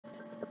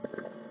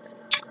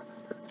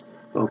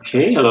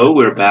Okay, hello,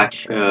 we're back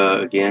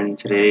again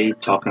today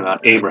talking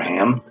about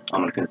Abraham.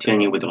 I'm going to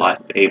continue with the life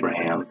of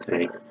Abraham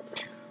today.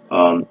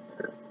 Um,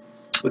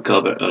 we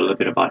covered a little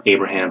bit about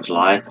Abraham's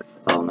life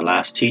on the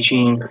last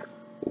teaching.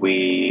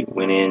 We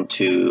went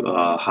into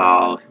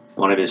how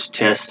one of his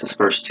tests, his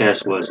first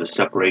test, was a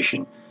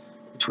separation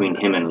between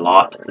him and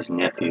Lot, his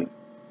nephew,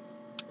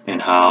 and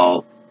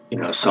how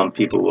some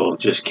people will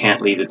just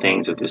can't leave the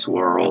things of this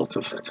world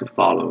to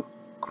follow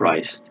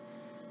Christ.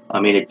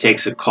 I mean, it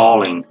takes a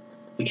calling.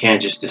 You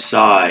can't just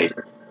decide.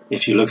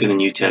 If you look in the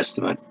New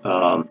Testament,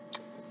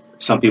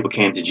 some people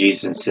came to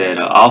Jesus and said,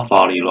 I'll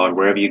follow you, Lord,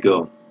 wherever you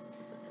go.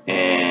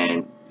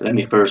 And one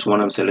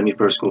of them said, let me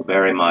first go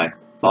bury my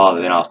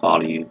father, then I'll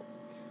follow you.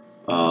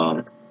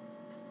 Um,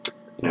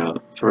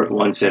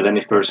 One said, let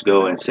me first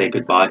go and say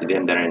goodbye to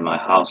them that are in my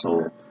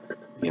household.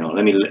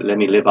 Let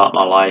me live out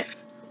my life,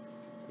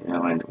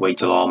 and wait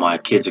till all my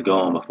kids are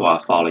gone before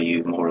I follow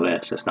you, more or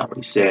less. That's not what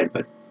he said,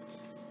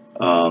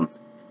 um,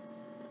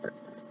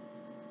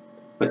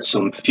 but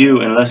some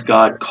few, unless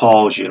God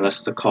calls you,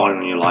 unless the calling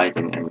on your life,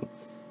 and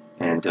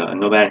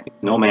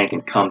no man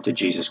can come to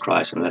Jesus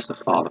Christ unless the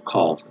Father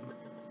calls them.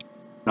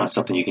 It's not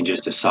something you can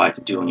just decide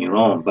to do on your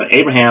own. But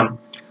Abraham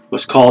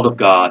was called of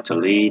God to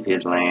leave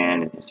his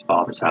land and his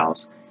father's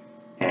house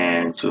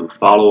and to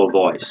follow a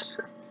voice,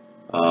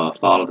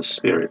 follow the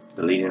Spirit,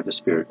 the leading of the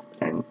Spirit.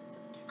 And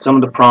some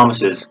of the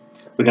promises,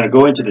 we're going to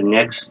go into the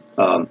next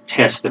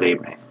test of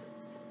Abraham,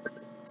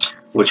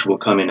 which will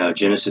come in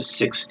Genesis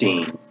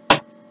 16.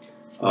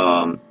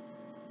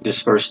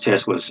 This first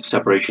test was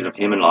separation of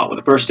him and Lot. Well,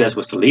 the first test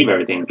was to leave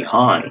everything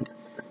behind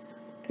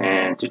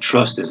and to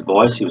trust his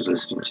voice he was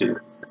listening to,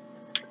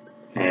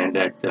 and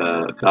that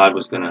God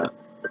was going to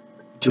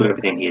do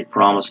everything he had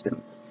promised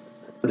him.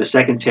 But the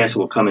second test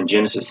will come in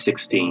Genesis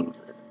 16,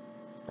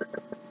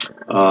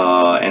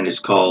 and it's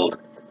called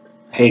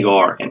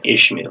Hagar and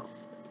Ishmael.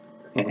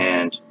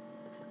 And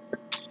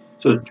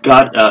so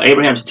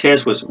Abraham's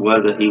test was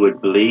whether he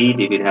would believe,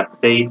 he would have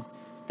faith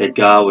that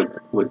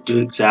God would do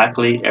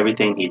exactly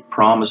everything he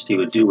promised he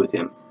would do with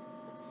him,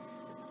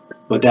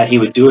 but that he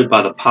would do it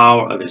by the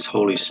power of his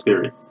Holy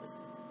Spirit,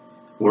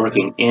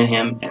 working in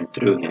him and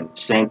through him.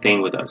 Same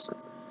thing with us.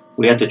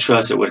 We have to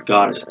trust that what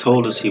God has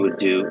told us he would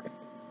do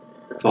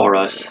for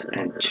us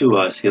and to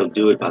us, he'll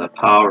do it by the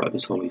power of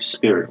his Holy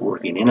Spirit,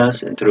 working in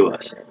us and through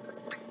us,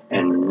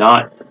 and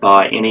not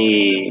by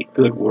any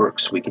good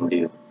works we can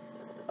do.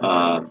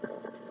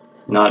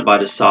 Not by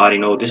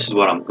deciding, oh, this is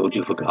what I'm going to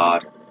do for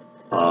God.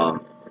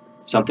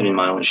 Something in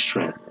my own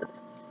strength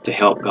to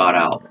help God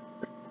out.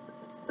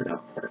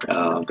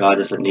 God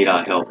doesn't need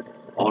our help.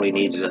 All he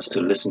needs is us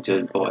to listen to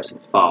his voice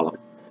and follow,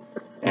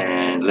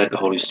 and let the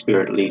Holy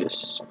Spirit lead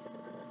us.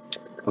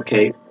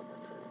 Okay,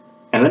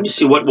 and let me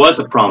see what was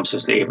the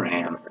promises to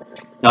Abraham.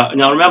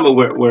 Now remember,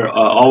 we're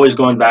always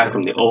going back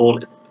from the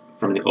old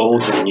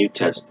to the New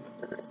Testament,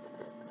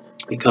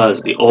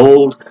 because the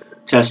Old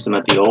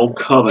Testament, the Old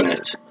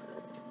Covenant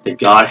that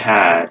God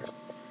had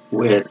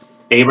with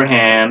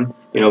Abraham.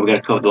 We're going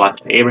to cover the life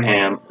of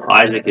Abraham,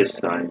 Isaac, his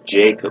son,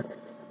 Jacob,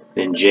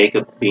 then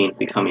Jacob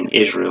becoming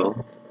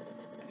Israel,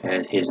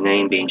 and his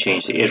name being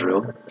changed to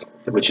Israel,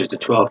 which is the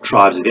 12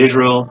 tribes of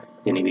Israel.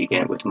 Then he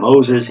began with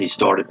Moses. He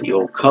started the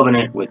Old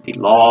Covenant with the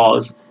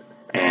laws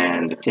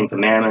and the 10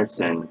 Commandments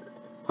and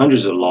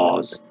hundreds of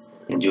laws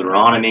in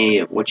Deuteronomy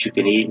of what you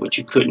can eat, what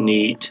you couldn't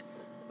eat,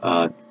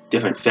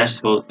 different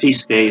festivals,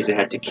 feast days they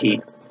had to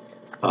keep,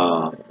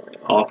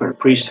 offering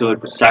priesthood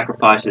with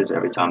sacrifices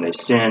every time they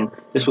sinned.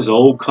 This was the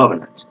Old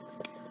Covenant.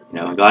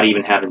 God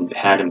even had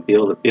him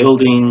build a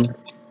building,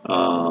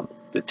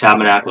 the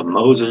tabernacle of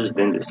Moses,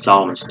 then the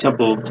Solomon's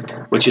temple,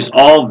 which is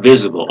all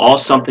visible, all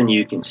something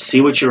you can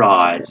see with your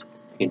eyes,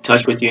 you can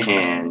touch with your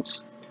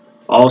hands,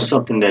 all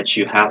something that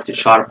you have to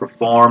try to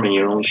perform in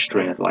your own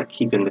strength, like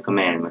keeping the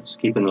commandments,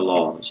 keeping the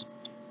laws.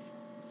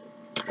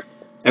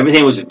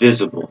 Everything was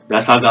visible.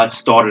 That's how God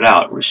started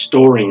out,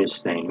 restoring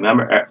this thing.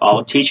 Remember,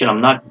 I'll teach it.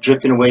 I'm not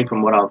drifting away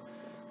from what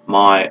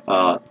my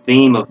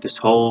theme of this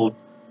whole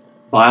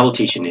Bible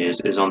teaching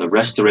is on the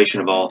restoration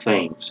of all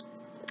things.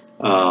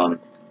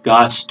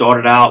 God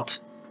started out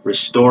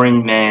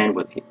restoring man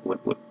with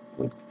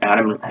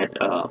Adam had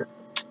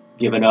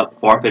given up,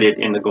 forfeited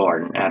in the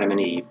garden, Adam and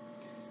Eve.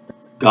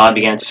 God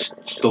began to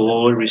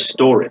slowly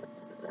restore it.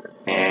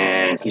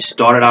 And he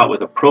started out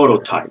with a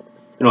prototype.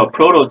 A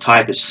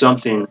prototype is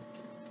something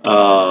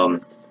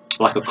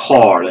like a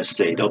car, let's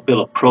say. They'll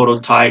build a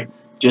prototype,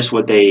 just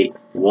what they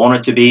want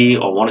it to be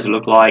or want it to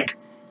look like.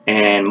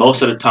 And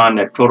most of the time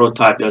that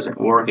prototype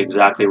doesn't work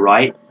exactly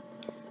right.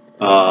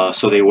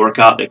 So they work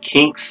out the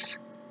kinks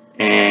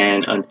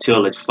and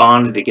until it's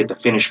finally they get the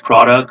finished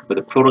product. But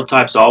the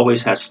prototypes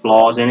always has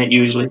flaws in it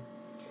usually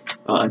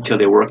until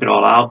they work it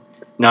all out.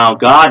 Now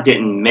God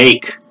didn't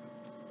make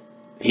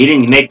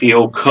the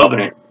Old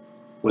Covenant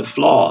with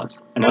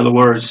flaws. In other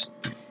words,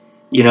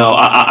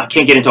 I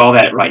can't get into all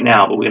that right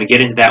now, but we're going to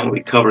get into that when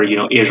we cover,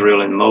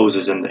 Israel and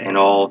Moses and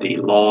all the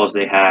laws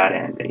they had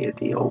and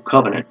the Old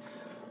Covenant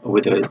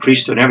with the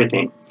priesthood and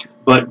everything.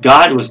 But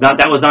that was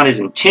not his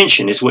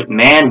intention. It's what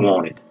man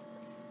wanted.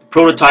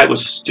 prototype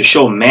was to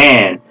show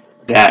man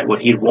that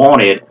what he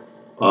wanted,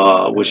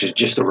 which is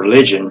just a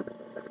religion,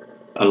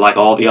 like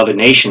all the other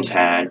nations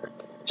had.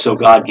 So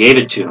God gave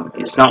it to him.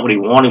 It's not what he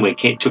wanted when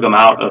he took him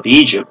out of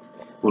Egypt.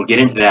 We'll get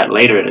into that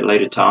later at a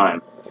later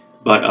time.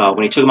 But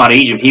when he took him out of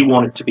Egypt, he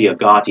wanted to be a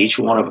God to each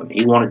one of them.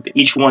 He wanted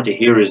each one to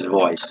hear his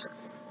voice.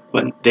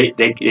 But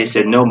they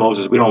said, no,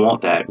 Moses, we don't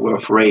want that. We're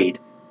afraid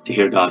to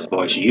hear God's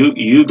voice.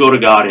 You go to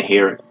God and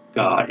hear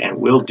God, and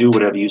we'll do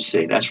whatever you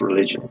say. That's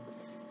religion.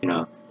 You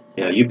know,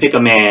 you pick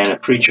a man, a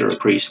preacher, a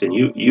priest, and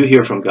you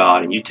hear from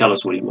God, and you tell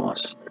us what he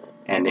wants,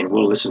 and then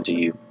we'll listen to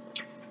you.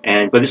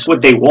 But it's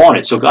what they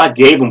wanted, so God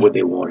gave them what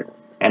they wanted.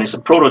 And it's a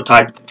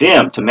prototype to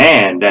them, to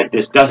man, that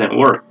this doesn't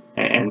work.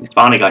 And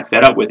finally got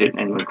fed up with it,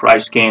 and when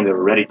Christ came, they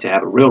were ready to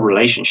have a real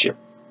relationship.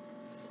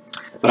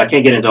 But I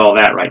can't get into all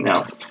that right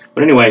now.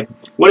 But anyway,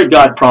 what did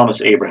God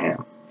promise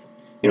Abraham?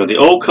 You know, the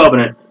old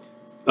covenant,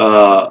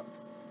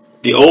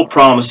 the old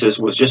promises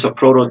was just a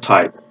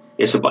prototype.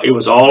 It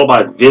was all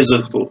about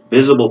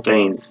visible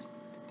things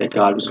that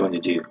God was going to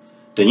do.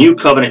 The new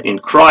covenant in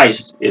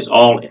Christ is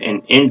all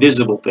an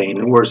invisible thing. In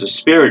other words, the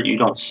Spirit you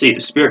don't see. The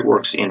Spirit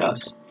works in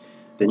us.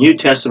 The New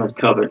Testament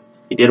covenant,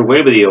 he did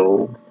away with the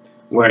old,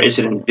 where it's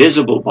an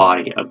invisible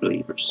body of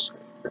believers.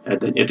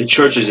 The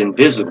church is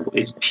invisible.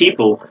 It's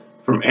people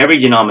from every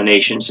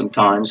denomination,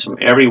 sometimes from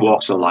every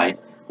walks of life,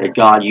 that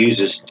God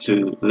uses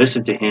to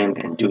listen to him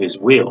and do his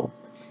will.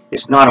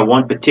 It's not a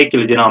one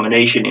particular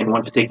denomination in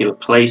one particular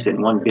place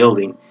in one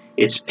building.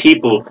 It's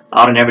people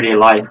out in everyday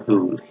life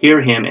who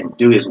hear him and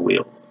do his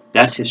will.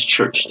 That's his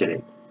church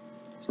today.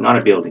 It's not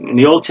a building. In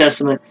the Old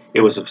Testament,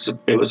 it was a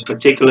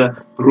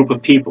particular group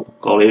of people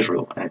called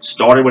Israel, and it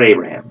started with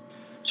Abraham.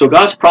 So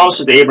God's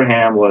promises to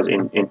Abraham was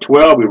in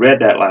 12, we read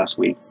that last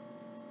week.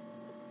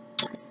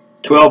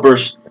 12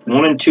 verse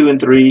 1 and 2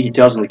 and 3, he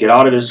tells him to get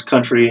out of his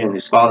country and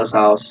his father's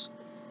house,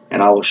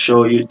 and I will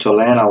show you, to a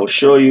land I will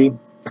show you.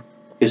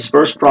 His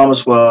first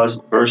promise was,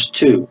 verse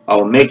 2, I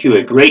will make you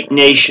a great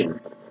nation,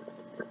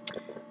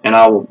 and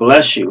I will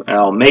bless you, and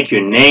I will make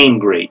your name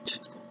great.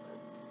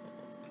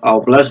 I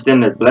will bless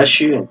them that bless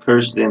you, and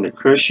curse them that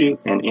curse you,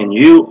 and in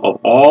you of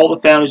all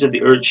the families of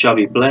the earth shall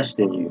be blessed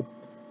in you.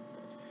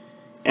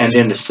 And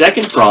then the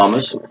second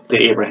promise to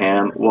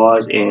Abraham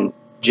was in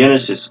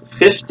Genesis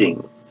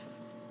 15,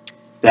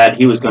 that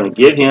he was going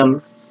to give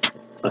him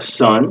a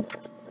son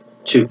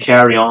to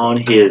carry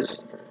on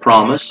his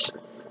promise,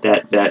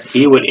 that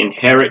he would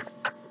inherit,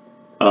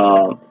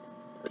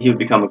 he would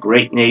become a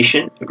great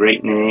nation, a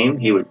great name.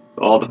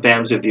 All the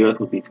families of the earth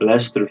would be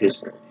blessed through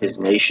his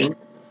nation.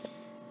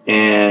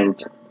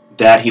 And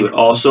that he would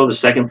also, the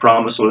second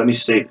promise, well, let me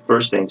say the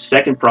first thing.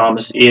 Second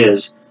promise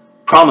is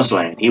promised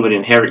land. He would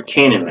inherit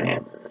Canaan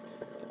land.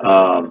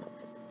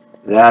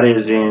 That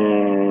is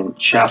in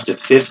chapter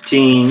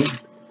 15,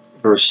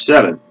 verse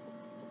 7.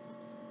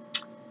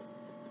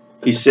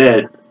 He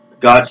said,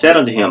 God said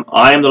unto him,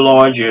 I am the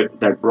Lord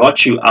that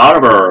brought you out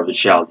of Ur of the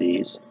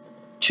Chaldees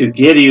to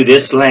give you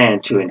this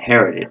land to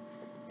inherit it.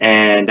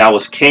 And that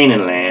was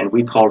Canaan land.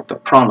 We call it the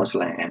promised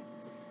land.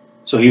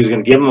 So he was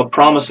going to give him a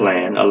promised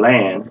land, a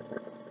land,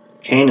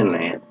 Canaan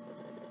land.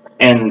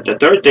 And the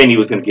third thing he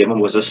was going to give him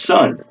was a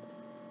son.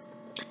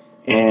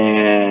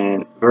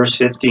 And verse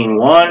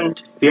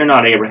 15:1, fear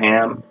not,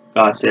 Abraham.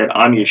 God said,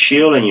 I'm your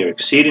shield and your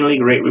exceedingly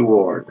great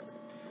reward.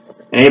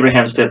 And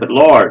Abraham said, but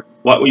Lord,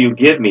 what will you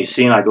give me,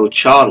 seeing I go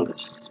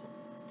childless?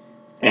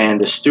 And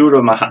the steward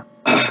of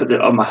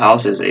my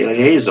house is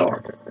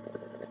Eleazar.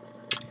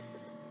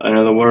 In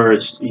other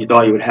words, he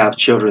thought he would have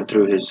children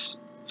through his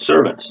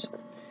servants.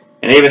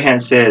 And Abraham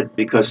said,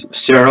 because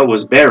Sarah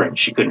was barren,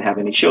 she couldn't have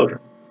any children,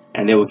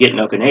 and they were getting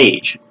up in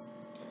age.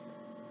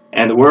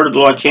 And the word of the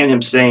Lord came to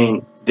him,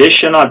 saying, this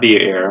shall not be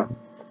your heir,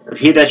 but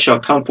he that shall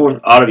come forth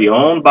out of your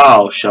own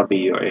bowels shall be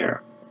your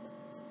heir.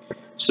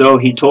 So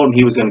he told him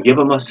he was going to give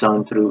him a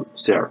son through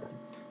Sarah.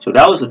 So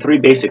that was the three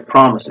basic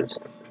promises.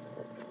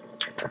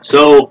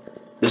 So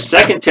the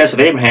second test of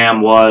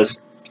Abraham was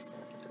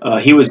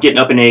he was getting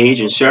up in age,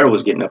 and Sarah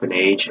was getting up in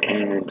age,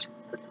 and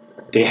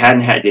they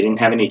didn't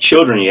have any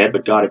children yet,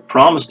 but God had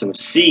promised him a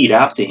seed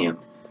after him,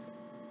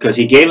 because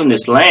he gave him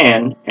this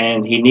land,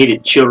 and he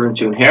needed children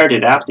to inherit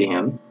it after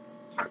him.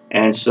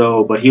 And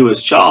so, but he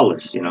was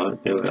childless, you know.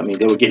 They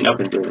were getting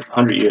up into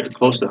 100 years,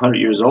 close to 100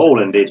 years old,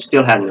 and they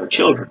still had no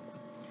children.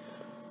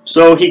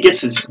 So he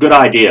gets this good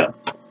idea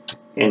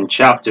in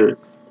chapter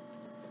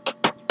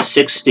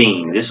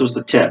 16. This was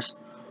the test.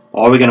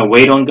 Are we going to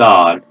wait on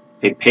God,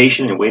 be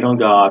patient and wait on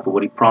God for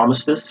what he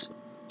promised us?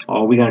 Or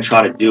are we going to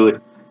try to do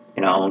it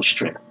in our own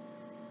strength?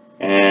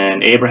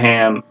 And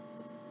Abraham,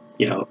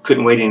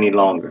 couldn't wait any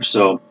longer.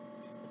 So,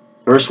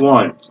 verse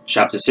 1,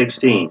 chapter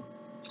 16.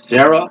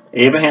 Sarah,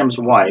 Abraham's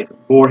wife,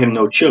 bore him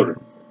no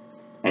children,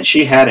 and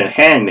she had a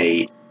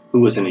handmaid who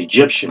was an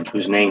Egyptian,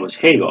 whose name was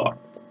Hagar.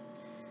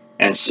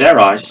 And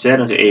Sarai said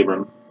unto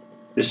Abram,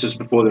 this is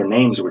before their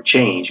names were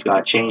changed,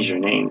 God changed their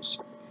names,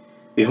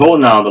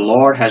 behold now, the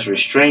Lord has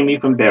restrained me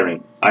from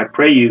bearing. I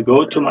pray you,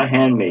 go to my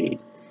handmaid.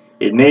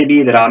 It may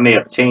be that I may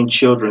obtain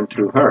children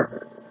through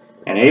her.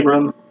 And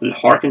Abram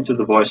hearkened to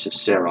the voice of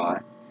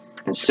Sarai.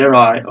 And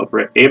Sarai,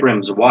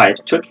 Abram's wife,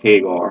 took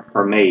Hagar,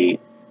 her maid,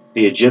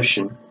 the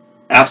Egyptian,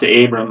 after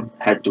Abram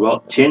had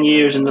dwelt 10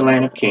 years in the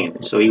land of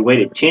Canaan. So he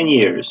waited 10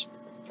 years.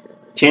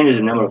 10 is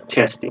the number of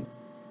testing.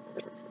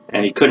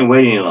 And he couldn't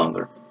wait any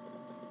longer.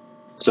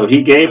 So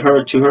he gave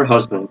her to her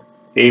husband,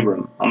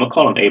 Abram. I'm going to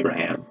call him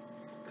Abraham.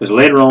 Because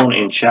later on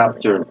in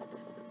chapter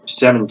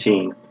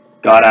 17,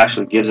 God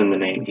actually gives him the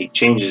name. He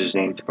changes his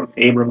name from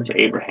Abram to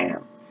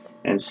Abraham.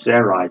 And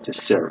Sarai to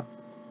Sarah.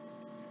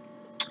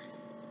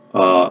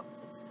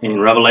 In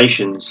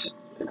Revelations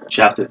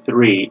chapter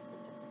 3,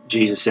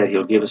 Jesus said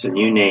he'll give us a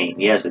new name.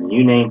 He has a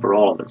new name for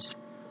all of us.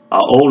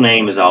 Our old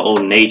name is our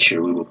old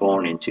nature we were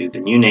born into. The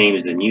new name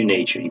is the new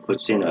nature he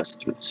puts in us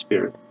through the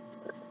Spirit.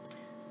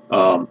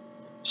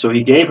 So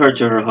he gave her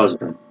to her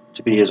husband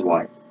to be his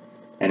wife.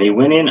 And he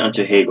went in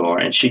unto Hagar,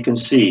 and she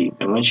conceived.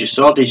 And when she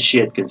saw that she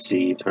had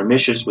conceived, her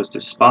mistress was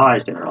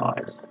despised in her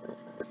eyes.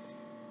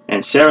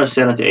 And Sarah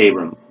said unto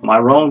Abram, My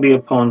wrong be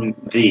upon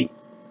thee.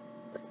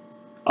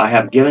 I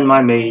have given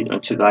my maid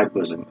unto thy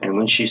bosom. And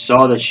when she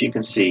saw that she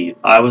conceived,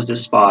 I was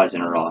despised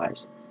in her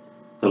eyes.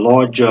 The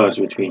Lord judge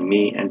between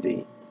me and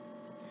thee.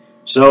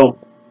 So,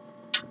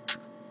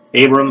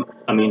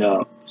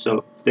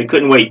 so they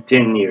couldn't wait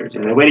 10 years.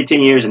 And they waited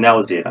 10 years, and that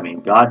was it. I mean,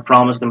 God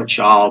promised them a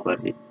child, but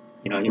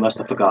he must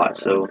have forgot.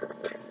 So,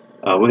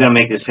 we're going to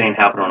make this thing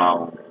happen on our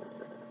own.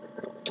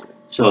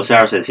 So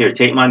Sarah says, Here,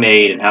 take my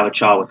maid and have a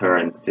child with her,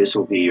 and this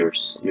will be your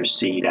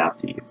seed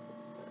after you.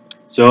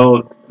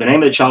 So the name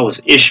of the child was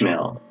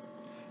Ishmael.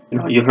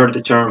 You've heard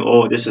the term,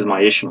 oh, this is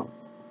my Ishmael,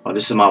 or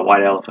this is my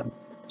white elephant.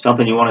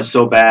 Something you wanted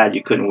so bad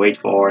you couldn't wait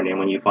for, and then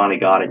when you finally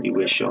got it, you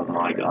wish, oh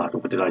my God,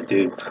 what did I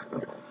do?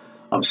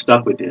 I'm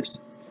stuck with this.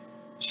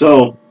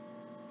 So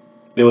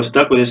they were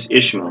stuck with this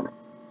Ishmael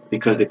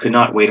because they could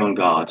not wait on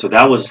God. So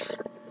that was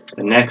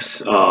the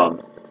next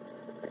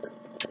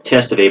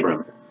test of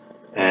Abram.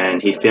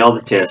 And he failed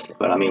the test,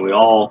 but I mean, we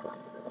all,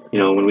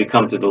 when we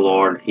come to the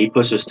Lord, he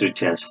puts us through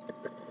tests.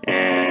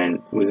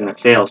 And we're going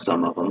to fail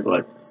some of them,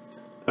 but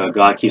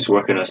God keeps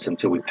working us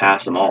until we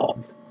pass them all.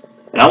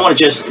 And I want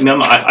to just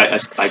remember,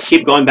 I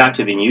keep going back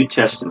to the New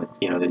Testament.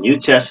 The New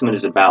Testament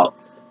is about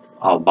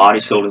our body,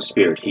 soul, and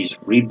spirit. He's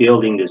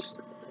rebuilding this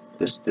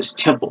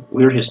temple.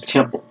 We're his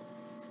temple.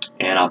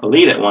 And I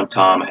believe at one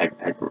time I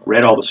had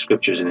read all the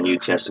scriptures in the New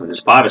Testament.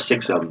 There's 5 or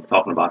 6 of them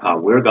talking about how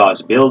we're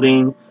God's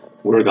building,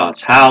 we're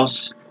God's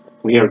house,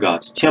 we are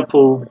God's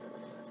temple.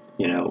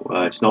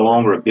 It's no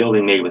longer a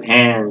building made with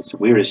hands.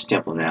 We're his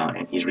temple now,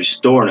 and he's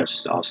restoring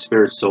us, our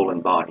spirit, soul,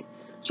 and body.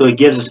 So he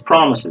gives us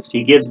promises.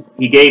 He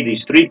gave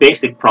these 3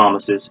 basic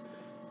promises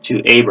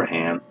to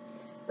Abraham.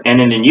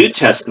 And in the New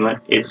Testament,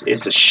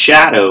 it's a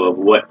shadow of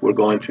what we're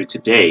going through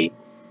today.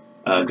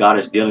 God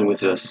is dealing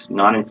with us,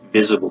 not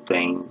invisible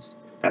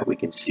things that we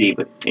can see,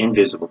 but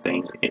invisible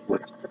things,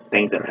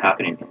 things that are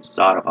happening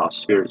inside of our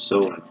spirit,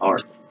 soul, and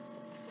heart.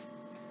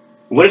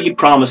 What did he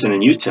promise in the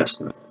New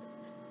Testament?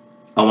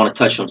 I want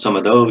to touch on some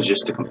of those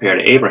just to compare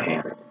to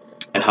Abraham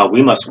and how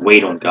we must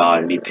wait on God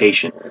and be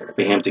patient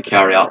for him to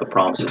carry out the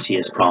promises he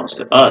has promised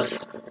to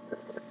us.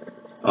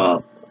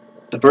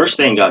 The first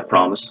thing God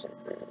promised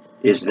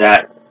is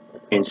that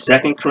in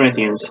 2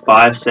 Corinthians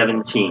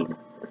 5:17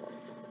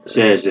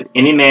 says, If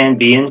any man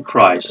be in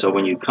Christ, so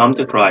when you come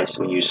to Christ,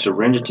 when you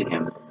surrender to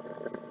him,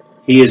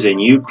 he is a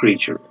new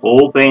creature.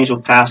 Old things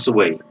will pass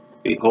away.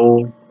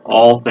 Behold,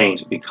 all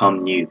things become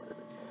new.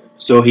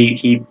 So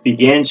he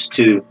begins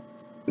to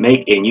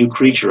make a new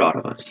creature out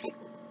of us.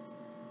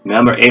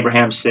 Remember,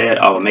 Abraham said,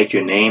 I will make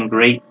your name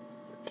great.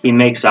 He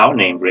makes our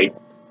name great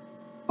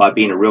by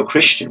being a real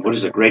Christian. What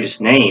is the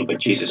greatest name but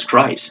Jesus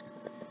Christ?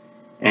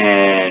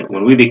 And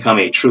when we become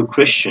a true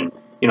Christian,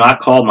 I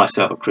called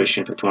myself a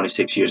Christian for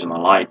 26 years of my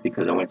life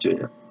because I went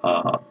to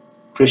a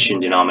Christian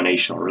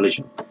denominational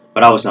religion.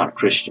 But I was not a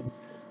Christian.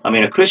 I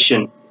mean, a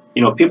Christian,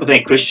 people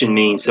think Christian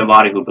means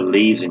somebody who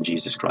believes in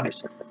Jesus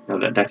Christ. No,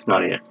 that's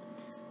not it.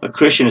 A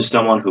Christian is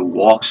someone who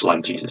walks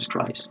like Jesus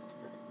Christ.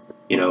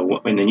 In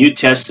the New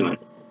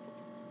Testament,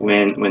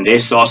 when they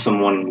saw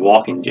someone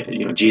walking,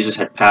 Jesus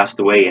had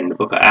passed away in the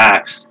book of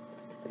Acts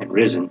and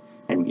risen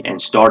and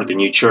started a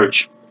new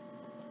church.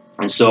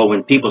 And so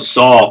when people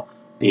saw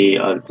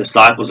the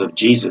disciples of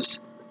Jesus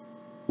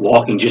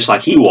walking just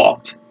like he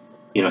walked,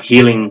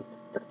 healing,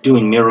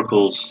 doing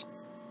miracles,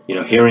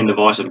 hearing the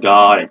voice of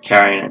God and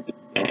carrying it,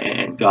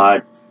 and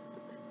God,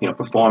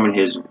 performing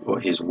his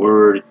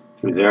word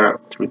through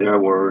their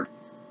word,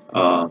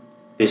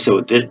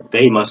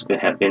 they must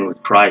have been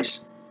with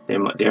Christ.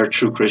 They're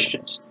true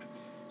Christians.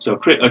 So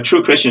a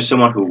true Christian is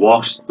someone who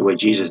walks the way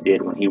Jesus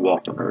did when he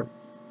walked on earth.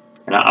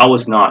 And I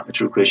was not a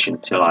true Christian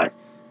until I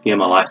gave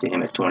my life to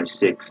him at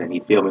 26, and he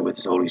filled me with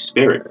his Holy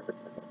Spirit,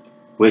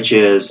 which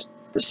is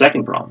the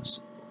second promise.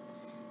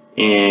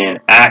 In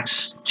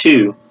Acts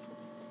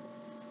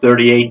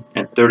 2:38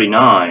 and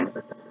 39,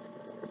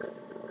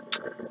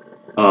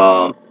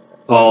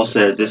 Paul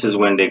says this is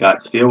when they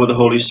got filled with the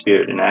Holy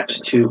Spirit. In Acts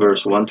 2,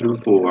 verse 1 through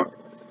 4,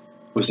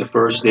 was the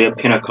first day of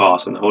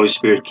Pentecost when the Holy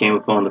Spirit came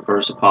upon the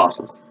first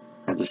apostles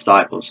and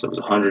disciples. There was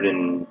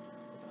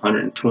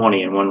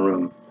 120 in one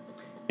room.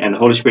 And the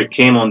Holy Spirit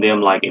came on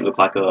them like it looked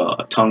like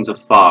a tongues of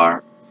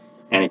fire,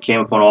 and it came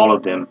upon all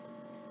of them,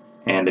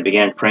 and they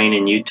began praying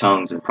in new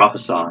tongues and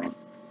prophesying.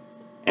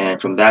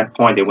 And from that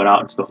point, they went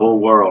out into the whole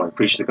world and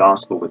preached the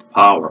gospel with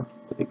power,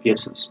 with the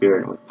gifts of the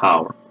Spirit and with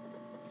power.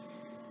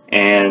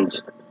 And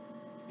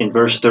in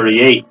verse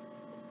 38,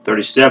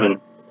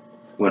 37,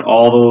 when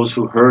all those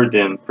who heard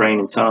them praying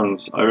in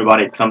tongues,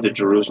 everybody had come to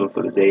Jerusalem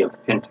for the day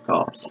of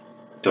Pentecost.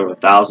 There were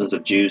thousands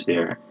of Jews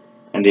there,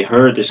 and they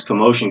heard this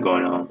commotion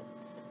going on.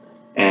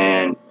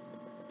 And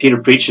Peter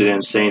preached to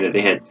them, saying that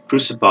they had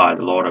crucified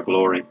the Lord of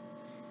glory.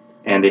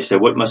 And they said,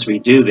 what must we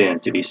do then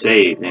to be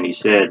saved? And he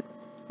said,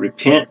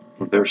 repent,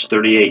 in verse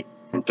 38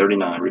 and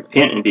 39,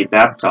 repent and be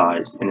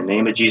baptized in the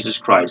name of Jesus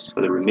Christ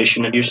for the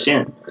remission of your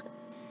sins,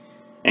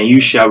 and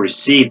you shall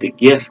receive the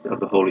gift of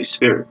the Holy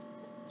Spirit.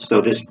 So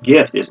this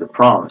gift is the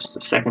promise,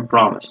 the second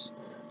promise.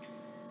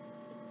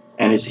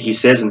 And he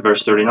says in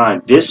verse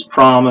 39, this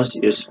promise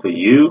is for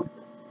you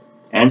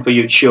and for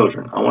your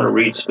children. I want to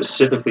read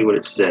specifically what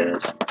it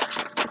says,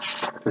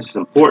 because it's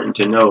important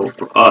to know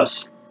for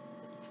us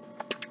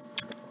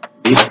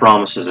these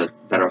promises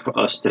that are for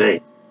us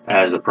today,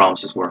 as the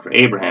promises were for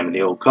Abraham in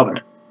the Old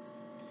Covenant.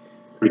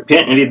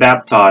 Repent and be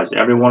baptized,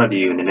 every one of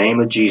you, in the name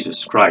of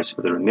Jesus Christ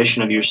for the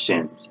remission of your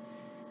sins,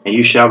 and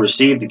you shall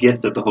receive the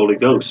gift of the Holy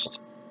Ghost.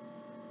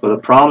 For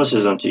the promise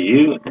is unto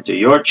you and to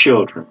your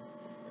children,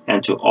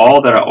 and to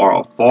all that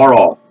are far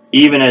off,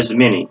 even as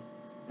many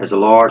as the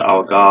Lord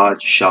our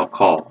God shall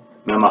call.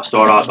 Remember, I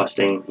start out by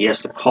saying he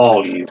has to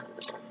call you.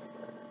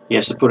 He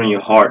has to put in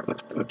your heart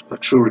a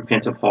true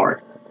repentant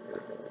heart,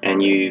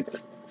 and you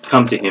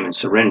come to him and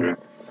surrender.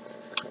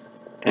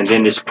 And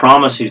then this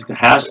promise he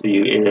has for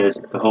you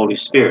is the Holy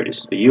Spirit.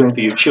 It's for you and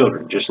for your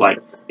children. Just like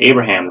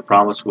Abraham, the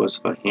promise was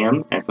for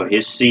him and for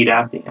his seed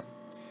after him.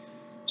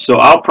 So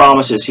our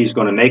promise is he's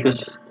going to make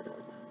us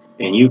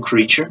a new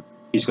creature.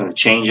 He's going to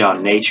change our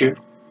nature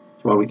to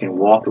where we can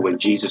walk the way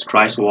Jesus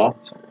Christ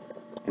walked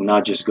and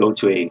not just go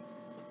to a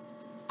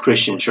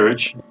Christian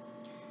church.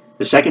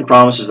 The second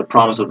promise is the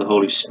promise of the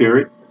Holy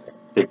Spirit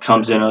that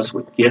comes in us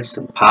with gifts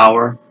and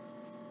power.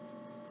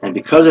 And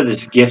because of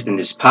this gift and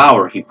this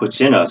power he puts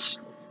in us,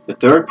 the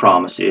third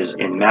promise is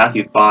in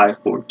Matthew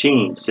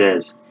 5:14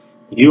 says,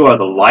 you are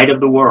the light of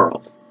the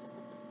world.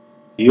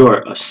 You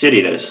are a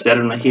city that is set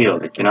on a hill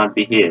that cannot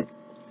be hid.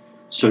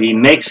 So he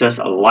makes us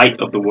a light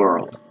of the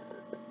world.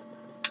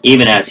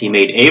 Even as he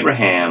made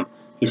Abraham,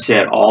 he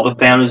said, all the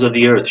families of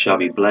the earth shall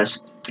be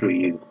blessed through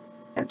you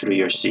and through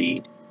your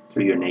seed,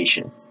 through your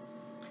nation.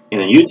 In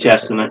the New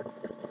Testament,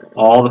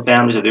 all the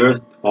families of the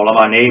earth, all of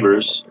our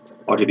neighbors,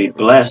 are to be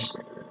blessed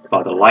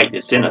by the light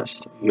that's in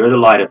us. You're the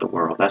light of the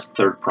world. That's the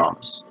third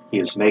promise. He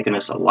is making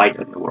us a light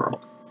in the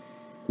world.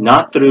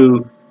 Not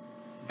through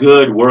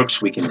good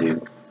works we can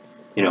do.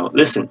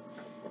 Listen,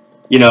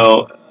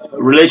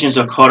 religions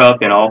are caught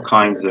up in all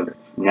kinds of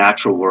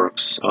natural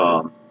works,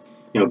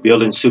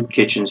 building soup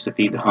kitchens to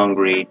feed the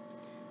hungry,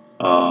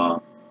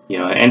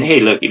 and hey,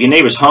 look, if your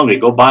neighbor's hungry,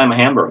 go buy him a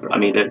hamburger. I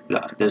mean,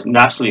 there's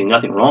absolutely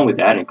nothing wrong with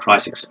that, and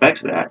Christ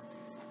expects that.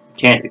 You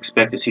can't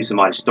expect to see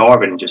somebody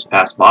starving and just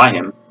pass by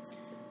him.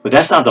 But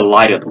that's not the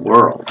light of the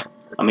world.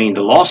 I mean,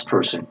 the lost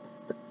person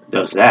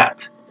does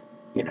that.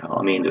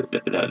 I mean,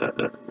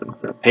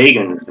 the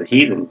pagans, the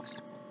heathens,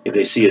 if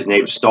they see his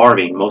neighbor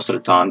starving, most of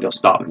the time they'll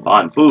stop and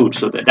buy him food.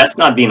 So that's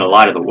not being a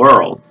light of the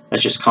world.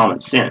 That's just common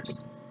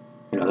sense.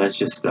 That's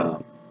just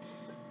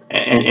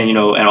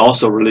and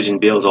also religion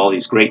builds all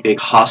these great big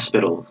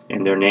hospitals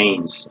in their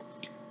names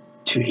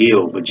to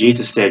heal. But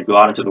Jesus said, go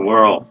out into the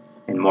world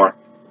in Mark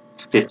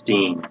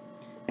 15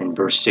 and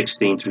verse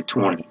 16 through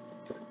 20.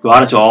 Go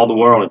out into all the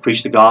world and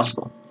preach the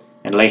gospel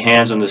and lay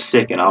hands on the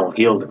sick and I will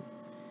heal them.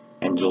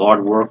 And the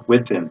Lord worked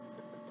with them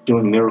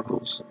doing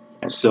miracles.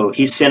 And so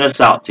he sent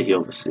us out to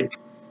heal the sick.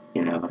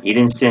 He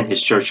didn't send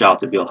his church out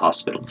to build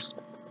hospitals.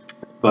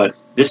 But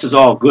this is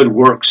all good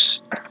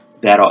works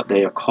that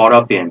they are caught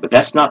up in. But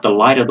that's not the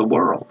light of the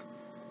world.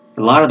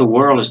 The light of the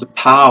world is the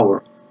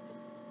power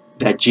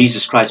that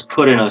Jesus Christ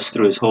put in us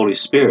through his Holy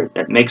Spirit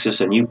that makes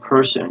us a new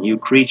person, a new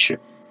creature,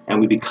 and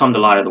we become the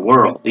light of the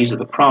world. These are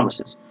the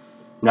promises.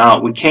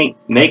 Now, we can't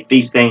make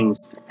these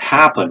things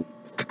happen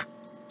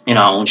in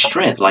our own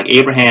strength. Like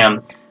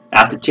Abraham,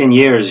 after 10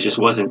 years,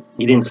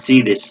 he didn't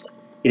see this.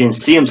 He didn't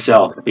see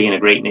himself being a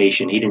great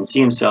nation. He didn't see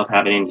himself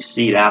having any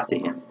seed after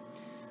him.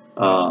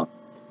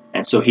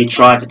 And so he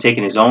tried to take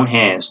in his own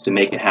hands to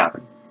make it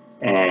happen.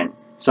 And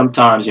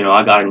sometimes,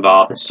 I got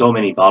involved in so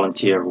many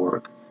volunteer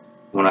work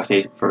when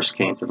I first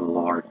came to the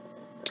Lord,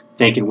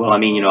 thinking, well, I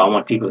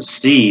want people to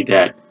see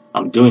that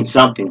I'm doing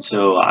something.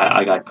 So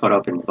I got caught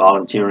up in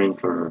volunteering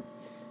for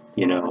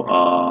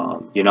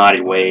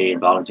United Way and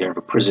volunteering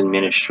for prison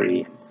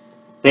ministry,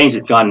 things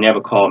that God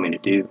never called me to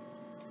do,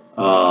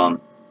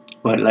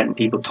 but letting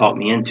people talk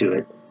me into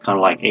it, kind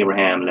of like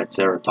Abraham let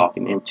Sarah talk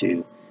him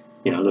into,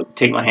 look,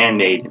 take my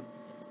handmaid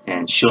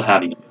and she'll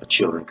have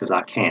children because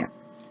I can't.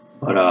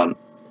 But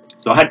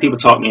so I had people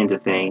talk me into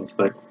things,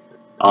 but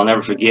I'll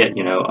never forget,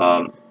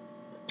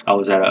 I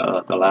was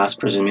at the last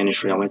prison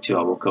ministry I went to.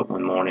 I woke up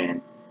one morning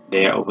and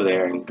there, over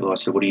there, and the Lord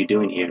said, "What are you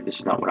doing here? This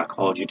is not what I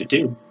called you to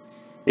do."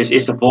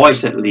 It's the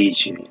voice that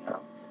leads you, you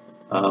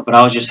know. But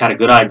I just had a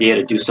good idea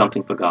to do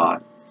something for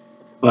God.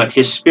 But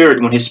His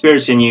Spirit, when His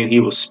Spirit's in you, He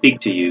will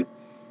speak to you.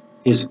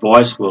 His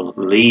voice will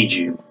lead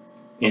you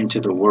into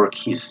the work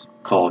He's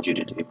called you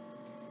to do.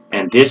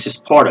 And this is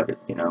part of it,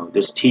 you know.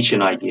 This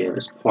teaching idea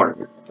is part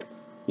of it.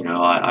 You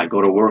know, I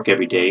go to work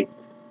every day,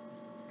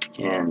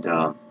 and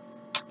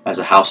as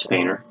a house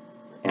painter,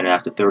 and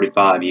after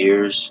 35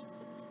 years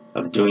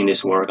of doing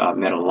this work, I've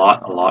met a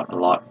lot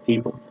of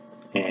people,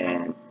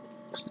 and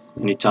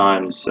many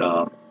times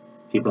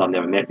people I've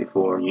never met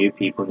before, new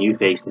people, new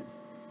faces,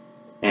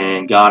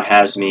 and God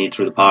has me,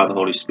 through the power of the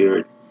Holy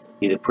Spirit,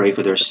 either pray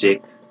for their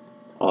sick,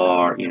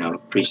 or, you know,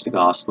 preach the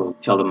gospel,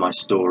 tell them my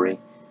story,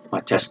 my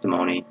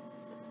testimony.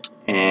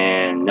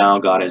 And now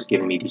God has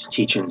given me these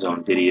teachings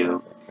on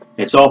video.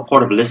 It's all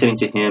part of listening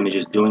to Him and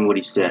just doing what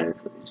He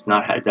says.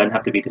 It doesn't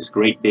have to be this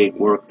great big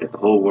work that the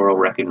whole world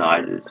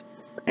recognizes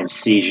and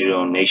sees you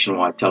on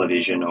nationwide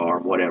television or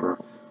whatever,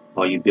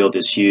 or you build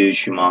this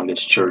huge,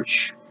 humongous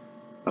church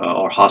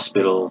or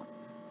hospital,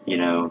 you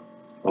know,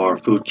 or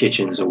food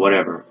kitchens or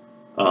whatever.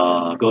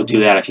 Go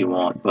do that if you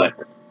want, but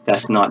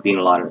that's not being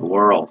the light of the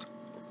world.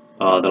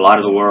 The light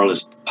of the world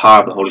is the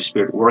power of the Holy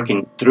Spirit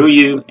working through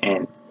you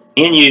and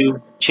in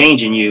you,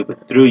 changing you,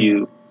 but through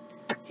you,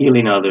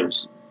 healing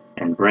others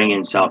and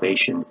bringing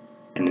salvation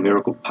and the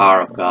miracle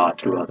power of God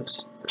through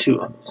others, to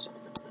others.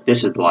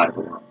 This is the light of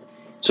the world.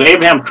 So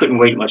Abraham couldn't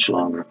wait much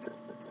longer.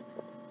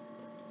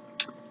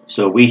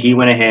 So he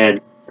went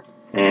ahead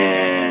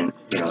and,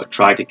 you know,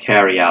 tried to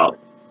carry out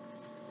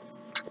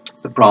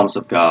the promise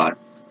of God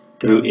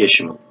through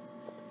Ishmael.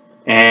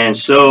 And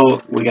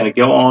so we're going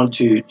to go on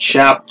to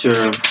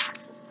chapter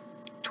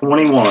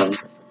 21.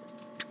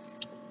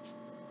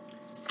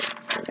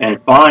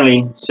 And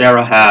finally,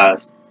 Sarah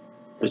has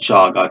the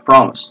child God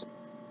promised.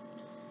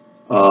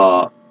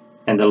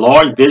 And the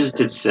Lord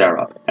visited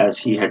Sarah as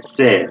He had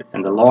said,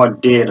 and the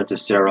Lord did unto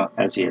Sarah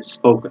as He had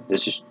spoken.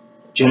 This is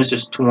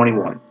Genesis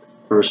 21,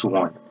 verse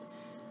 1.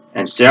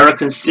 And Sarah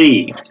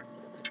conceived,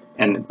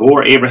 and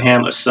bore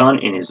Abraham a son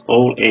in his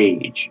old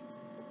age,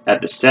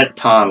 at the set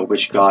time of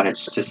which God had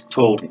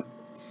told him.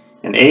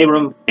 And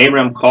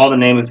Abraham called the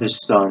name of his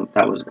son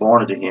that was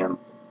born unto him,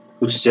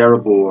 who Sarah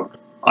bore,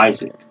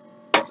 Isaac.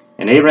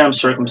 And Abraham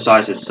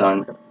circumcised his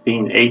son,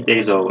 being 8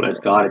 days old, as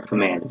God had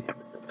commanded him.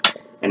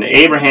 And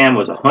Abraham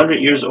was 100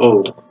 years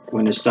old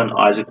when his son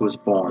Isaac was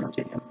born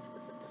unto him.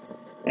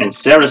 And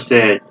Sarah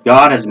said,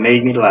 God has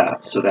made me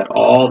laugh, so that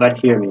all that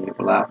hear me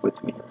will laugh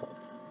with me.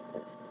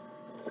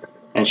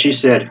 And she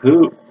said,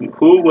 Who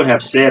would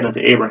have said unto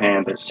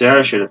Abraham that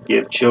Sarah should have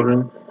given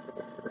children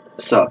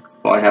suck?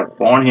 For I have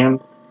borne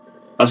him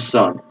a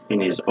son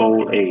in his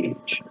old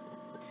age.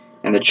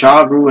 And the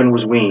child grew and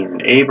was weaned,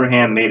 and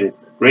Abraham made a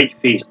great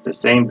feast the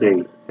same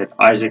day that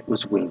Isaac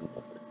was weaned.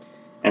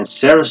 And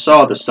Sarah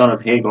saw the son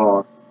of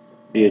Hagar,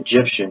 the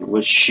Egyptian,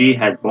 which she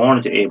had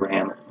born to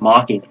Abraham,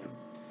 mocking him.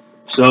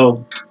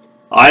 So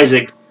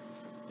Isaac,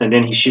 and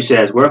then she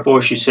says,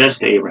 Wherefore she says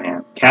to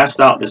Abraham, Cast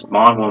out this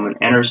bondwoman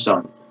and her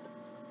son,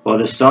 for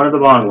the son of the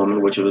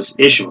bondwoman, which was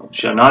Ishmael,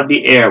 shall not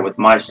be heir with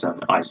my son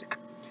Isaac.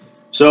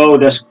 So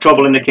there's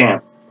trouble in the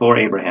camp for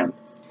Abraham.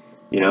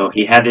 You know,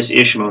 he had this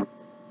Ishmael,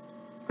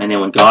 and then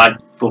when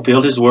God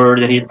fulfilled His word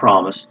that He had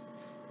promised,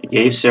 He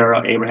gave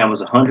Sarah, Abraham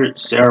was 100,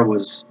 Sarah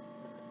was,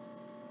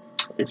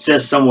 it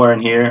says somewhere in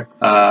here,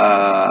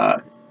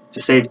 to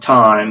save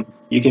time,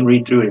 you can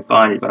read through it and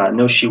find it, but I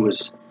know she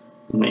was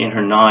in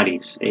her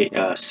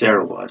 90s,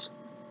 Sarah was.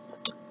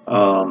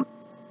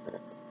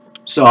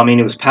 So, I mean,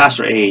 it was past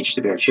her age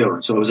to bear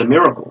children. So it was a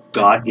miracle.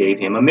 God gave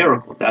him a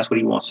miracle. That's what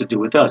He wants to do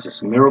with us.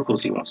 It's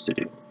miracles He wants to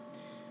do.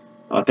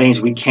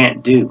 Things we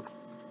can't do.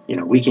 You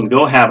know, we can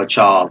go have a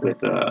child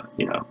with,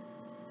 you know,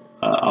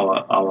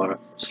 our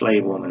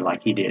slave woman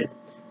like he did.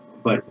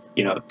 But,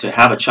 you know, to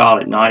have a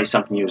child at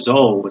 90-something years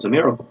old was a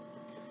miracle.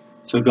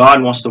 So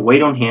God wants to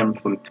wait on Him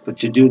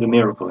to do the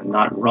miracle and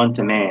not run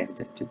to man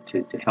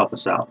to help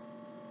us out.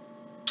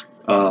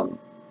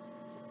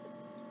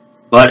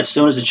 But as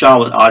soon as the child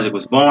with Isaac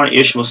was born,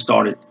 Ishmael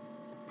started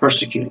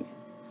persecuting him.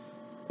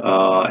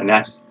 And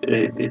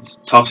it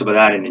talks about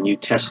that in the New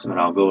Testament.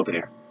 I'll go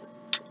there.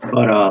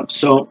 But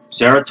so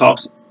Sarah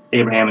talks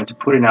Abraham into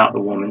putting out the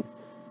woman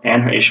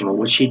and her Ishmael,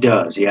 which he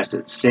does. He has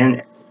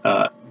to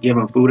give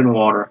them food and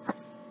water,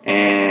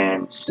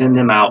 and send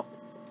them out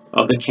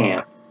of the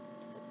camp,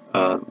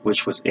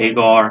 which was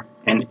Hagar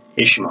and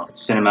Ishmael.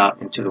 Send them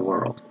out into the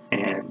world,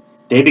 and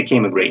they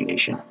became a great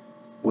nation,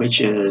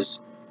 which is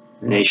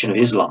the nation of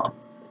Islam,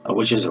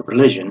 which is a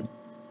religion.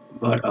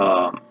 But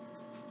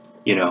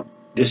you know,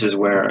 this is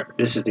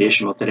the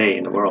Ishmael today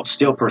in the world,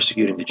 still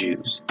persecuting the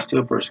Jews,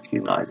 still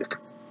persecuting Isaac.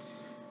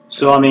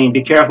 So I mean,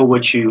 be careful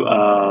what you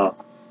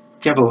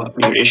careful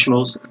with your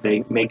Ishmaels.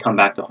 They may come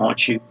back to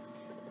haunt you.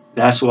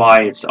 That's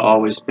why it's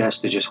always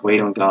best to just wait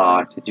on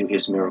God to do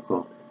His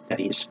miracle that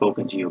He has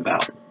spoken to you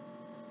about.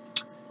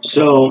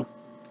 So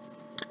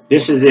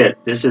this is it.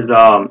 This is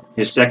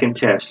His second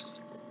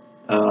test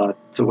to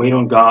wait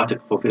on God to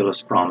fulfill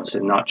His promise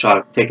and not try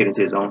to take it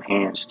into His own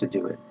hands to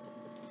do it.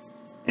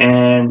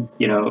 And,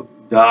 you know,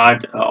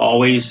 God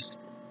always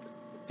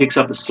picks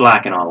up the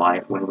slack in our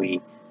life when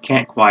we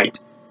can't quite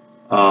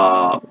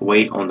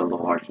wait on the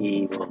Lord.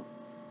 He will,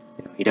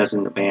 you know, He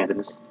doesn't abandon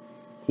us.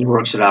 He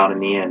works it out in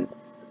the end.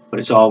 But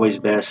it's always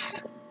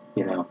best,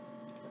 you know,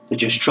 to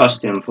just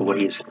trust Him for what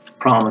He has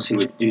promised He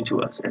would do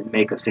to us and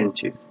make us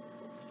into.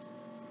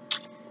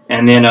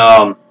 And then,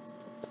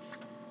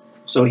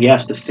 so He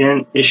has to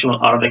send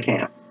Ishmael out of the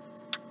camp.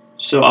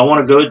 So I want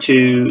to go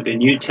to the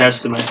New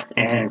Testament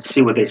and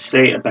see what they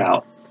say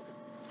about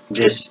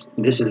this.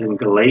 This is in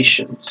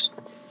Galatians.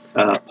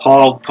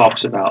 Paul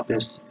talks about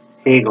this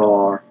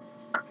Hagar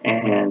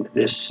and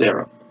this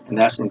Sarah, and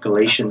that's in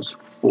Galatians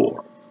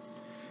 4.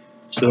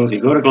 So if you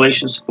go to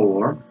Galatians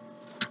 4,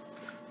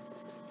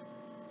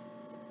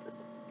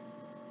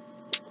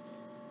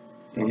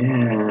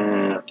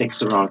 and I think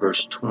it's around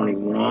verse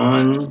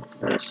 21.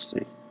 Let's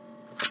see.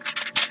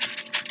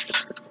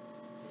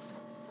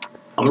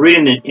 I'm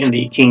reading it in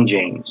the King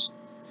James.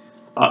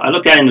 I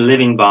looked at it in the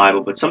Living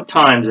Bible, but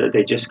sometimes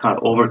they just kind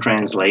of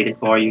over-translate it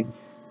for you.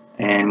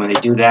 And when they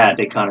do that,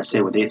 they kind of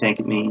say what they think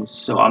it means.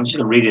 So I'm just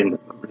going to read it in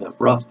the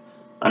rough.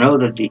 I know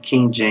that the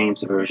King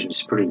James Version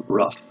is pretty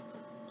rough.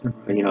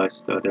 You know,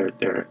 it's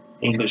their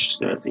English,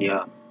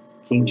 the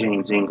King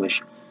James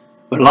English.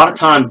 But a lot of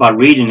times by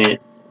reading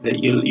it, that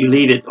you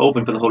leave it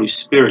open for the Holy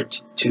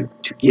Spirit to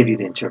give you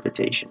the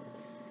interpretation,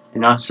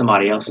 and not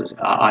somebody else's.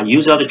 I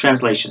use other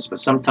translations, but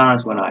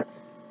sometimes when I,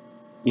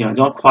 you know,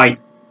 don't quite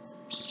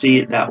see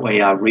it that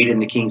way, I read it in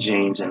the King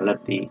James and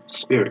let the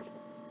Spirit,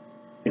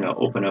 you know,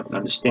 open up and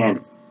understand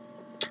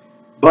it.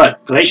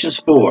 But Galatians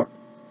 4,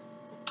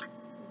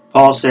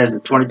 Paul says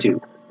in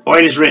 22, "For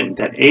it is written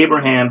that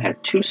Abraham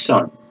had two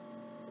sons,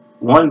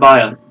 one by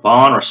a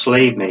bond or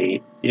slave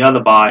maid, the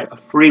other by a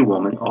free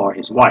woman or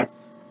his wife,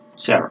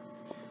 Sarah.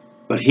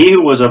 But he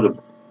who was of the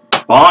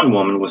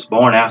bondwoman was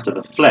born after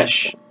the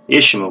flesh.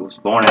 Ishmael was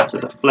born after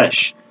the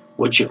flesh,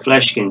 what your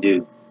flesh can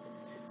do.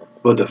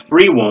 But the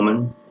free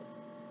woman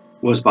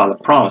was by the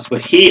promise.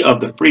 But he of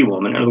the free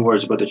woman, in other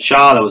words, but the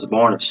child that was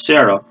born of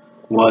Sarah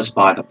was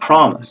by the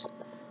promise.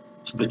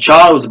 So the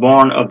child that was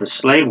born of the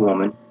slave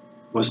woman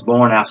was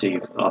born after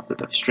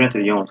the strength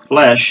of your own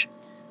flesh.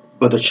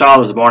 But the child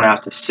that was born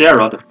after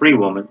Sarah, the free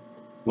woman,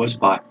 was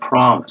by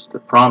promise, the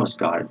promise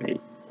God had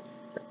made.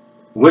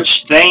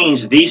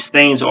 These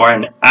things are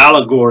an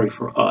allegory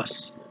for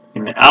us.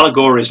 And an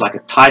allegory is like a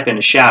type and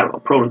a shadow, a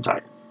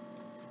prototype.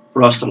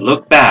 For us to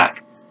look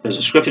back, there's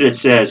a scripture that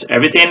says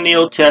everything in the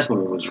Old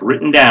Testament was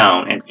written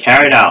down and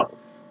carried out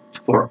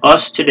for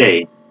us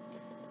today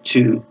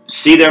to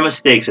see their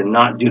mistakes and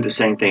not do the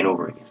same thing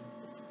over again.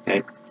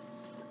 Okay?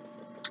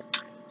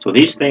 So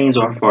these things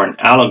are for an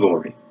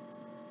allegory.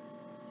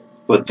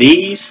 But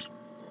these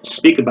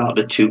speak about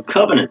the two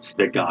covenants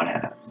that God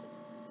has.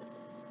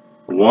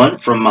 One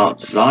from Mount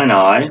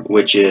Sinai,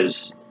 which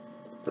is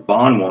the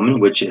bondwoman,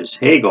 which is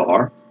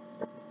Hagar.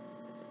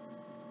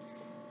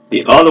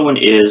 The other one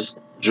is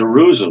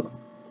Jerusalem,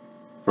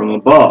 from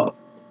above.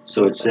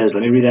 So it says,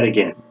 let me read that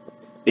again.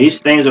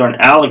 These things are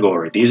an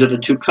allegory. These are the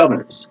two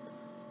covenants.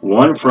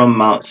 One from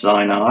Mount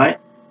Sinai,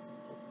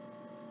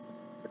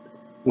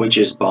 which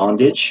is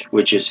bondage,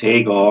 which is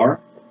Hagar,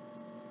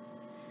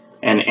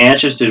 and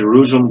answers to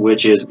Jerusalem,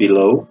 which is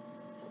below.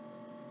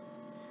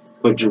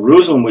 But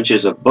Jerusalem, which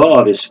is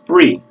above, is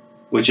free,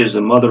 which is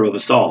the mother of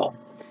us all.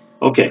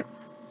 Okay,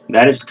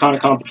 that is kind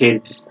of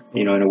complicated,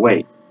 in a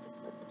way.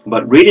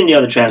 But reading the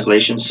other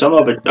translations, some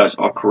of it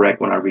are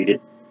correct when I read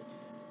it.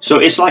 So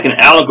it's like an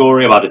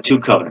allegory about the two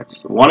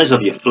covenants. One is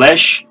of your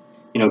flesh.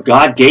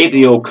 God gave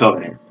the old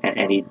covenant,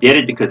 and He did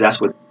it because that's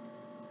what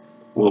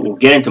we'll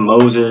get into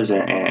Moses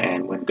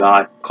and when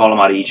God called them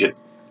out of Egypt,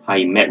 how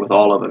He met with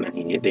all of them,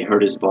 and they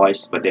heard His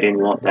voice, but they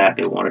didn't want that.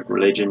 They wanted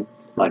religion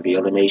like the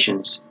other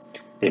nations.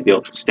 They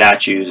built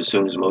statues. As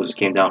soon as Moses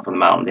came down from the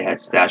mountain, they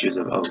had statues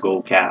of a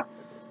gold calf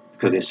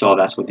because they saw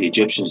that's what the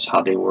Egyptians,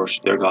 how they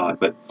worshiped their God.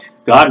 But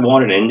God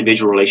wanted an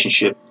individual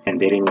relationship, and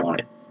they didn't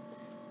want it.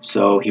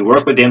 So He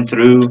worked with them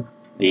through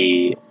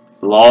the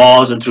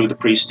laws and through the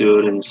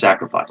priesthood and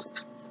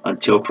sacrifices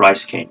until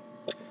Christ came.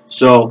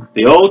 So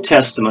the Old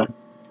Testament,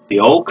 the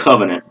Old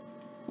Covenant,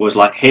 was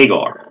like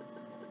Hagar.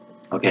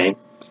 Okay?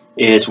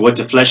 It's what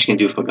the flesh can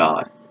do for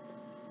God.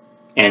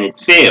 And it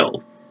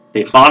failed.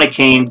 They finally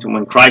came to,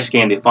 when Christ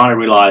came, they finally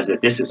realized that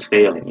this is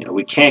failing.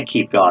 We can't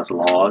keep God's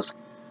laws.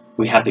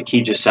 We have to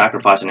keep just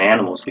sacrificing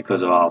animals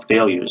because of our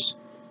failures.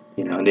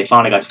 And they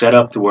finally got fed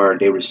up to where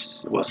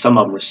some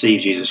of them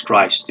received Jesus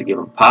Christ to give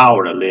them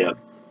power to live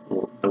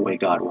the way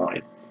God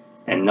wanted,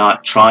 and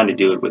not trying to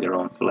do it with their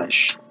own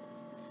flesh.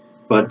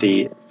 But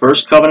the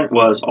first covenant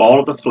was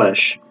all of the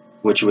flesh,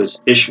 which was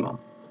Ishmael,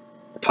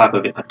 a type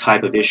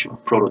of Ishmael,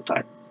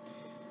 prototype.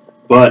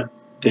 But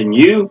the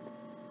new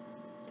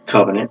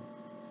covenant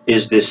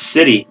is this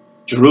city,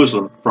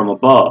 Jerusalem, from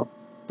above.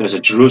 There's a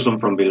Jerusalem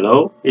from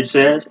below, it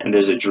says, and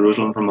there's a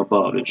Jerusalem from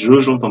above. The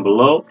Jerusalem from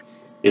below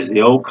is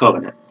the old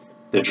covenant.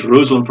 The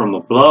Jerusalem from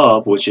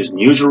above, which is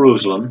New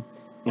Jerusalem,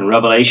 in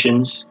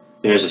Revelations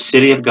There's a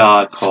city of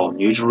God called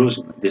New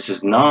Jerusalem. This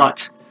is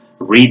not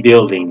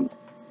rebuilding.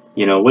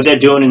 You know, what they're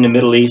doing in the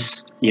Middle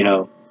East, you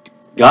know,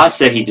 God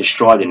said he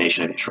destroyed the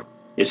nation of Israel.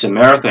 It's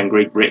America and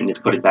Great Britain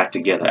that put it back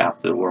together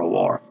after the World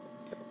War.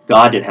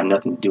 God didn't have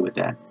nothing to do with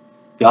that.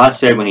 God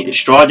said when he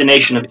destroyed the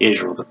nation of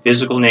Israel, the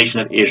physical nation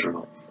of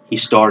Israel, he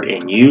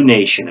started a new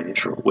nation of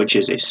Israel, which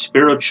is a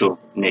spiritual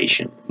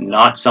nation,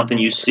 not something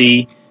you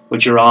see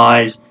with your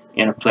eyes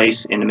in a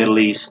place in the Middle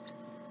East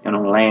and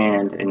on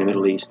land in the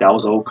Middle East. That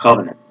was the old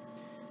covenant.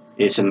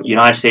 It's the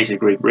United States and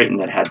Great Britain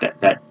that had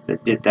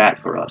that did that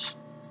for us.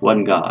 It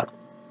wasn't God.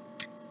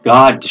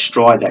 God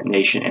destroyed that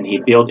nation, and he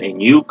built a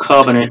new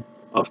covenant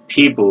of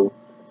people.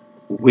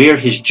 We're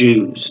his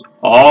Jews.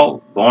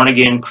 All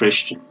born-again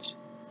Christians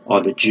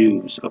are the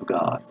Jews of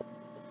God.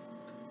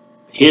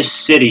 His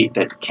city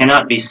that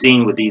cannot be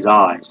seen with these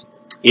eyes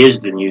is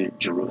the New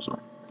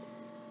Jerusalem.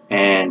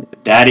 And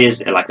that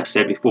is, like I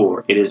said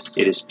before, it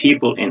is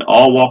people in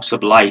all walks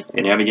of life,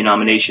 in every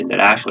denomination, that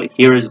actually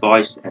hear his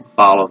voice and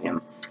follow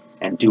him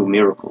and do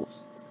miracles.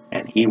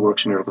 And he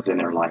works miracles in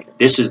their life.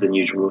 This is the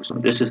New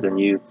Jerusalem. This is the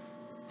new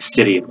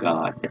city of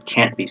God that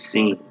can't be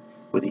seen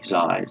with these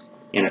eyes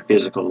in a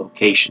physical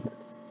location.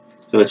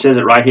 So it says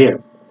it right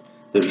here.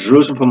 The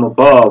Jerusalem from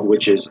above,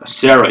 which is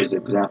Sarah, is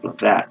an example of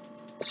that.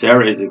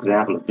 Sarah is an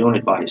example of doing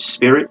it by his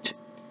spirit.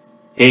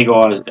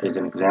 Hagar is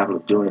an example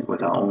of doing it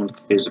with our own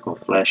physical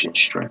flesh and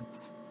strength.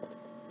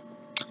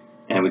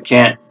 And we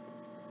can't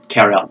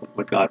carry out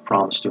what God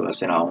promised to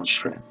us in our own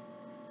strength.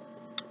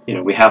 You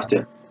know,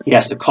 he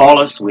has to call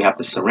us, we have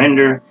to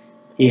surrender,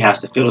 he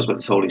has to fill us with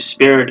his Holy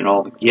Spirit and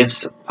all the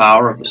gifts of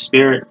power of the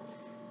Spirit.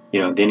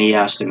 You know, then he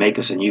has to make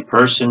us a new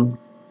person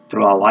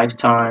through our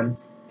lifetime,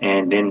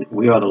 and then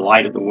we are the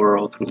light of the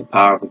world through the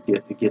power of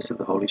the gifts of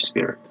the Holy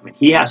Spirit. I mean,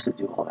 he has to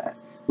do all that.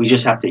 We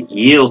just have to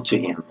yield to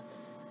him,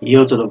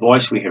 yield to the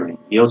voice we're hearing,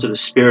 yield to the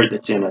Spirit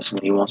that's in us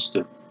when he wants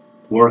to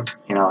work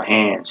in our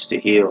hands to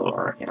heal,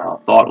 or in our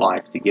thought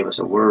life to give us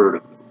a word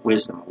of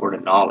wisdom, a word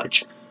of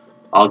knowledge.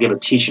 I'll give a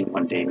teaching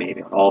one day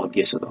maybe on all the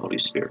gifts of the Holy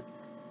Spirit.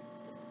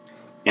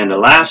 And the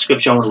last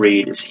scripture I want to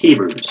read is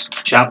Hebrews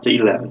chapter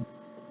 11,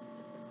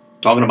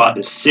 talking about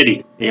the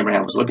city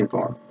Abraham was looking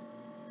for.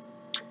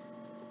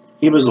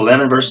 Hebrews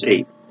 11 verse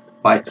 8.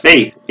 By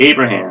faith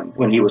Abraham,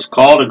 when he was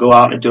called to go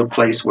out into a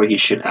place where he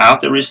should have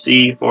to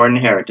receive for an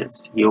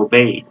inheritance, he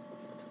obeyed.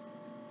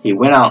 He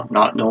went out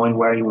not knowing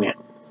where he went.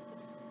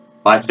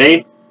 By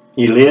faith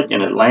he lived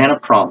in a land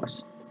of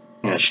promise,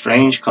 in a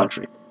strange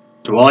country,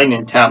 dwelling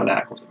in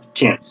tabernacles,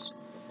 tents,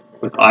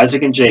 with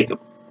Isaac and Jacob,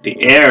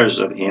 the heirs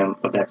of him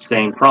of that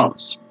same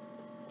promise.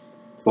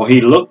 For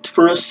he looked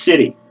for a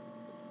city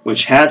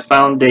which had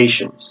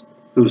foundations,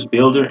 whose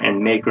builder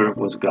and maker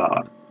was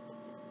God,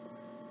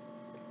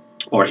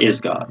 or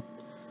is God.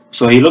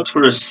 So he looked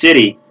for a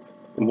city,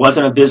 it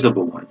wasn't a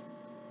visible one,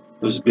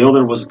 whose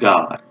builder was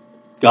God.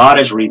 God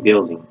is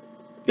rebuilding.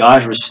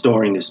 God is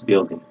restoring this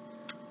building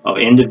of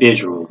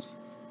individuals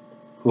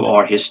who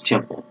are his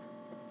temple,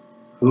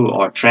 who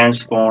are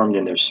transformed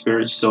in their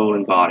spirit, soul,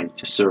 and body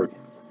to serve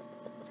him.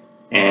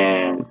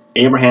 And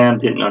Abraham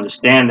didn't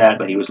understand that,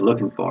 but he was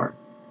looking for it.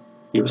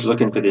 He was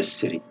looking for this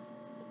city.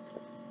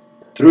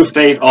 Through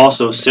faith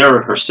also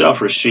Sarah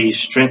herself received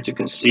strength to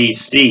conceive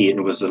seed,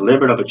 and was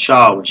delivered of a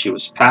child when she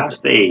was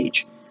past the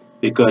age,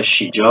 because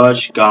she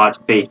judged God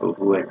faithful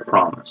who had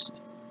promised.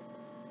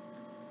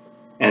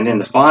 And then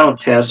the final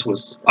test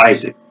was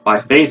Isaac.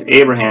 By faith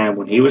Abraham,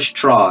 when he was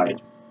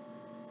tried,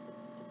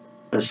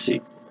 let's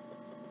see.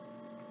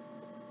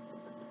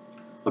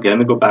 Okay, let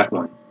me go back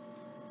one.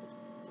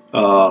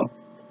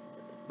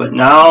 But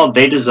now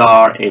they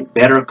desire a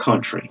better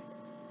country,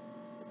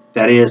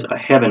 that is, a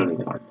heavenly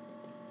one.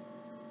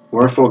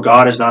 Wherefore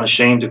God is not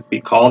ashamed to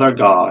be called their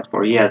God,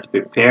 for he hath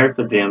prepared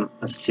for them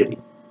a city.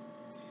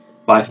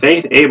 By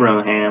faith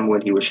Abraham,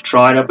 when he was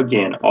tried up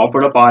again,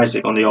 offered up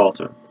Isaac on the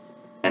altar.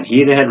 And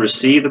he that had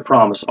received the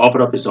promise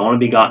offered up his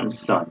only begotten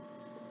son.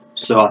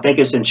 So I think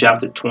it's in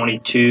chapter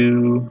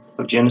 22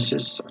 of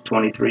Genesis, or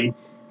 23.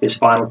 His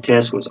final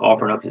test was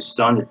offering up his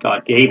son that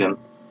God gave him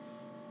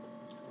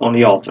on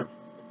the altar,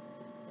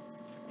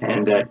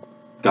 and that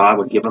God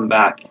would give him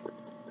back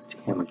to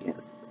him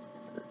again.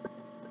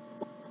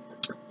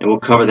 And we'll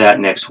cover that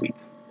next week.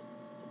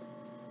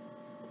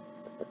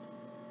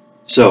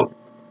 So,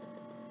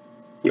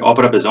 he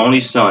offered up his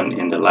only son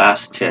in the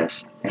last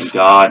test, and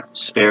God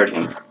spared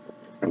him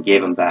and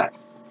gave him back.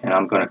 And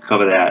I'm going to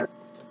cover that,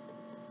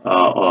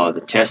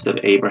 the test of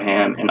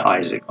Abraham and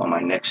Isaac, on my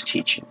next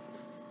teaching.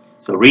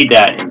 So read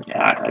that in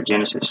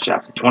Genesis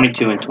chapter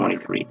 22 and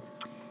 23.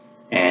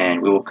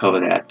 And we will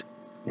cover that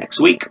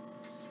next week.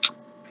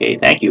 Okay,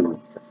 thank you.